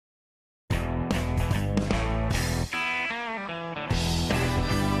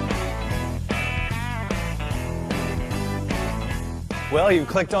Well, you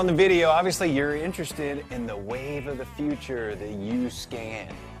clicked on the video. Obviously, you're interested in the wave of the future, the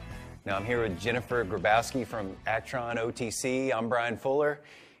U-Scan. Now, I'm here with Jennifer Grabowski from Actron OTC. I'm Brian Fuller.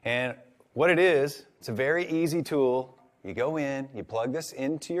 And what it is, it's a very easy tool. You go in, you plug this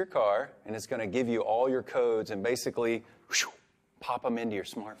into your car, and it's going to give you all your codes and basically whoosh, pop them into your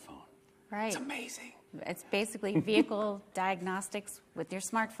smartphone. Right. It's amazing. It's basically vehicle diagnostics with your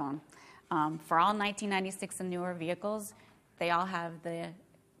smartphone. For all 1996 and newer vehicles, they all have the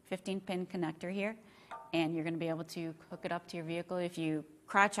 15-pin connector here, and you're going to be able to hook it up to your vehicle. If you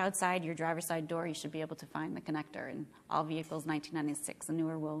crouch outside your driver's side door, you should be able to find the connector, and all vehicles 1996 and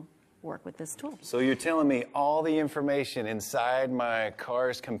newer will work with this tool. So you're telling me all the information inside my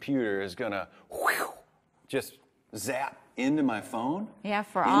car's computer is going to just zap into my phone? Yeah,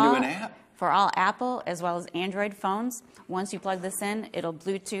 an app? For all Apple as well as Android phones, once you plug this in, it'll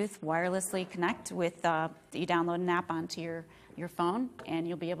Bluetooth wirelessly connect with, you download an app onto your phone, and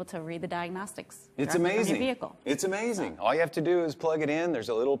you'll be able to read the diagnostics. It's directly amazing. from your vehicle. It's amazing. All you have to do is plug it in. There's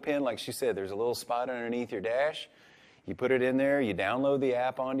a little pin, like she said, there's a little spot underneath your dash. You put it in there, you download the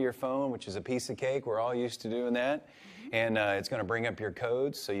app onto your phone, which is a piece of cake. We're all used to doing that. And it's going to bring up your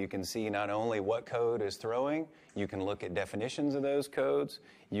codes so you can see not only what code is throwing, you can look at definitions of those codes.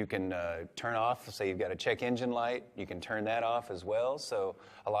 You can turn off, say you've got a check engine light, you can turn that off as well. So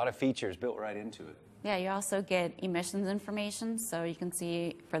a lot of features built right into it. Yeah, you also get emissions information, so you can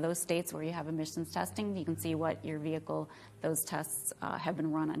see for those states where you have emissions testing, you can see what your vehicle, those tests have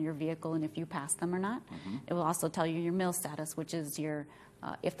been run on your vehicle and if you pass them or not. It will also tell you your mil status, which is your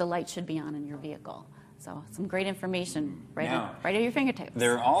if the light should be on in your vehicle. So some great information right at your fingertips.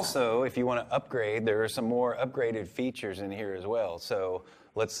 There are also, if you want to upgrade, there are some more upgraded features in here as well. So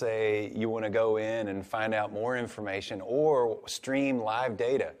let's say you want to go in and find out more information or stream live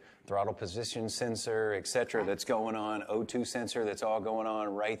data, throttle position sensor, etc. That's going on, O2 sensor that's all going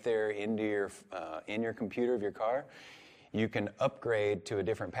on right there into your in your computer of your car. You can upgrade to a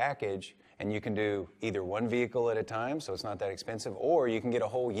different package, and you can do either one vehicle at a time, so it's not that expensive, or you can get a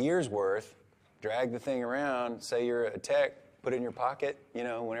whole year's worth. Drag the thing around, say you're a tech, put it in your pocket, you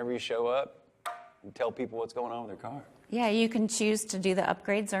know, whenever you show up, and tell people what's going on with their car. Yeah, you can choose to do the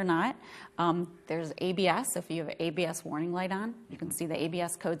upgrades or not. There's ABS. If you have an ABS warning light on, you can see the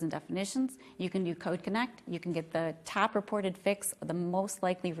ABS codes and definitions. You can do Code Connect. You can get the top reported fix, the most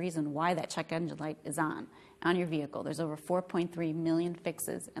likely reason why that check engine light is on your vehicle. There's over 4.3 million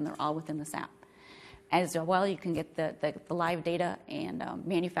fixes, and they're all within this app. As well, you can get the live data and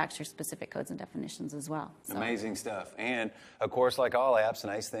manufacturer-specific codes and definitions as well. So. Amazing stuff. And, of course, like all apps, the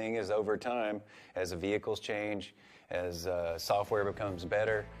nice thing is over time, as the vehicles change, as software becomes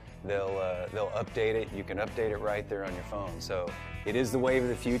better, they'll update it. You can update it right there on your phone. So it is the wave of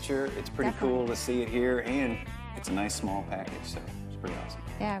the future. It's pretty cool to see it here, and it's a nice small package, so it's pretty awesome.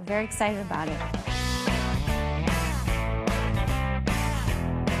 Yeah, very excited about it.